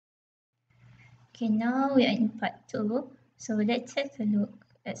Okay, now we are in part 2. So let's take a look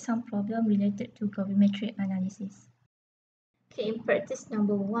at some problem related to gravimetry analysis. Okay, in practice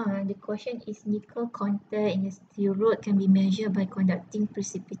number 1, the question is nickel content in a steel rod can be measured by conducting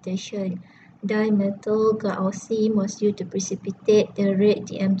precipitation. Dimetal glycine was used to precipitate the red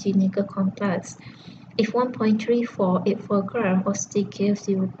DMG nickel complex. If 1.3484 gram of steel gives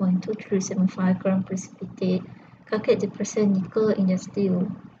 0.2375 gram precipitate, calculate the percent nickel in the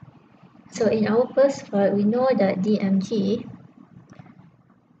steel. So in our first part, we know that DMG,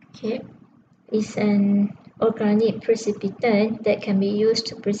 okay, is an organic precipitant that can be used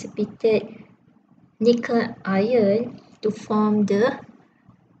to precipitate nickel iron to form the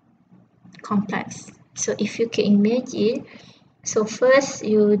complex. So if you can imagine, so first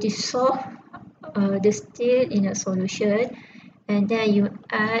you dissolve the steel in a solution and then you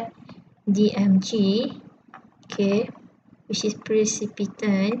add DMG, okay, which is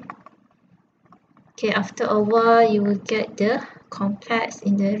precipitant. Okay, after a while you will get the complex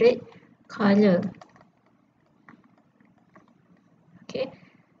in the red color. Okay,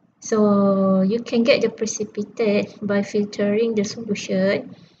 so you can get the precipitate by filtering the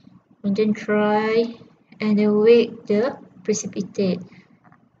solution and then dry and then weigh the precipitate.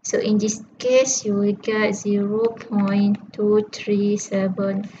 So in this case you will get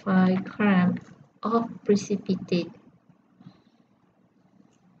 0.2375 gram of precipitate.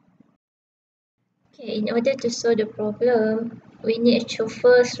 Okay, in order to solve the problem, we need to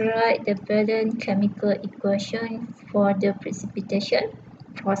first write the balanced chemical equation for the precipitation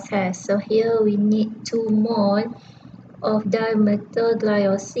process. So here we need 2 mole of dimetal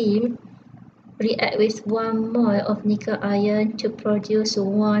glycine react with 1 mole of nickel iron to produce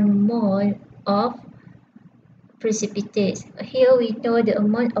 1 mole of precipitate. Here we know the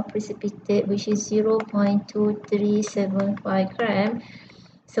amount of precipitate, which is 0.2375 gram.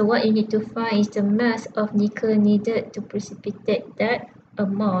 So what you need to find is the mass of nickel needed to precipitate that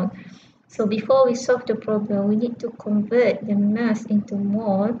amount. So before we solve the problem, we need to convert the mass into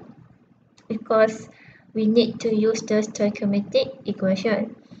mole because we need to use the stoichiometric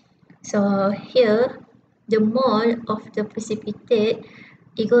equation. So here, the mole of the precipitate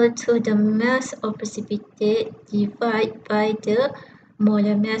equal to the mass of precipitate divided by the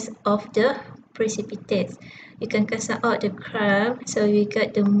molar mass of the precipitate. You can cancel out the gram, so you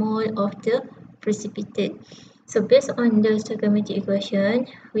get the mole of the precipitate. So based on the stoichiometric equation,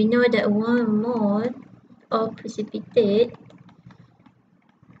 we know that 1 mole of precipitate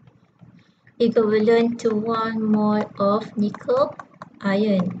equivalent to 1 mole of nickel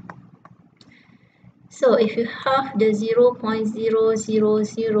iron. So if you have the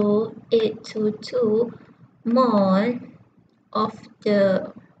 0.000822 mole of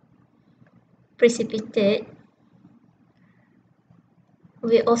the precipitate,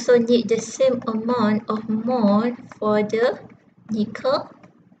 we also need the same amount of mole for the nickel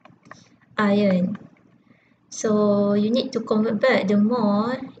iron. So you need to convert back the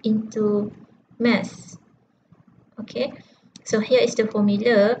mole into mass. Okay, so here is the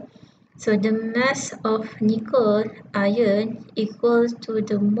formula. So the mass of nickel iron equals to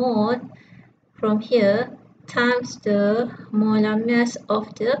the mole from here times the molar mass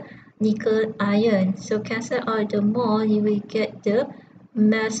of the nickel iron. So cancel out the mole, you will get the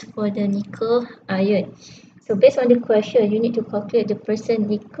mass for the nickel iron. So based on the question, you need to calculate the percent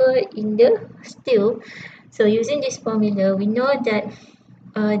nickel in the steel. So using this formula, we know that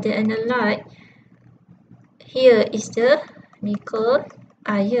the analyte here is the nickel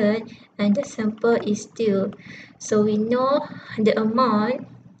iron and the sample is steel. So we know the amount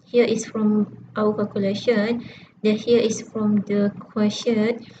here is from our calculation, then here is from the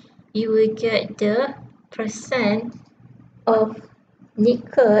question. You will get the percent of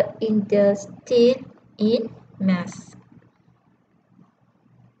nickel in the steel in mass.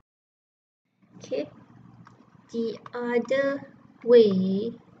 Okay, the other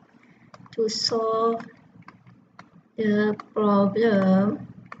way to solve the problem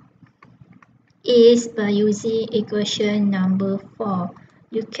is by using equation number 4.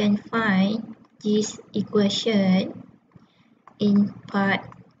 You can find this equation in part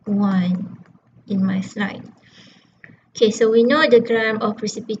 1 in my slide. Okay, so we know the gram of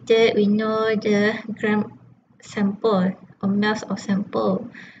precipitate, we know the gram sample or mass of sample.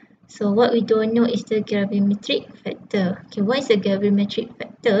 So what we don't know is the gravimetric factor. Okay, what is the gravimetric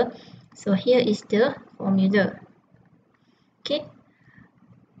factor? So here is the formula. Okay,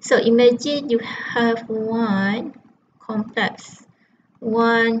 so imagine you have one complex,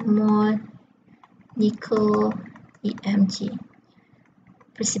 1 mole nickel EMG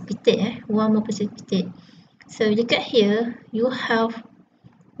precipitate, 1 mole precipitate. So look at here, you have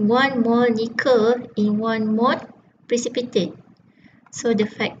 1 mole nickel in 1 mole precipitate. So the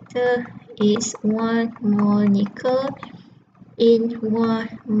factor is 1 mole nickel in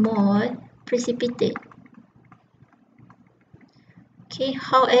 1 mole precipitate. Okay,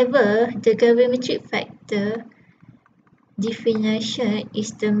 however, the gravimetric factor definition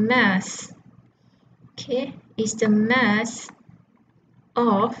is the mass. Okay, is the mass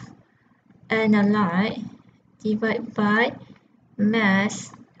of analyte divided by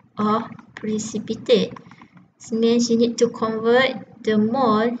mass of precipitate. This means you need to convert the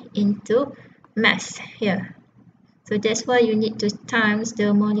mole into mass here. So that's why you need to times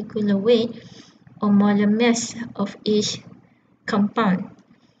the molecular weight or molar mass of each compound.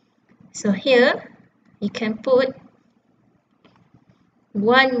 So here you can put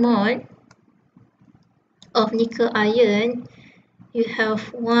 1 mole of nickel iron, you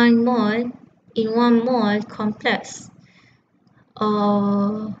have 1 mole in 1 mole complex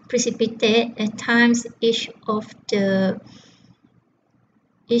or precipitate and times each of the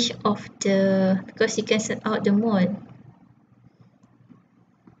because you cancel out the mole.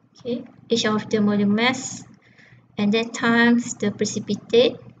 Okay, each of the molar mass and then times the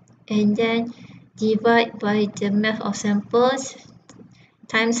precipitate and then divide by the mass of samples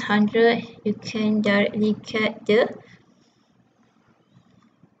times 100, you can directly get the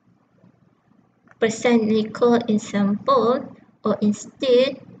percent nickel in sample or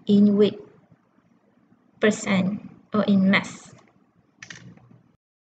instead in weight percent or in mass.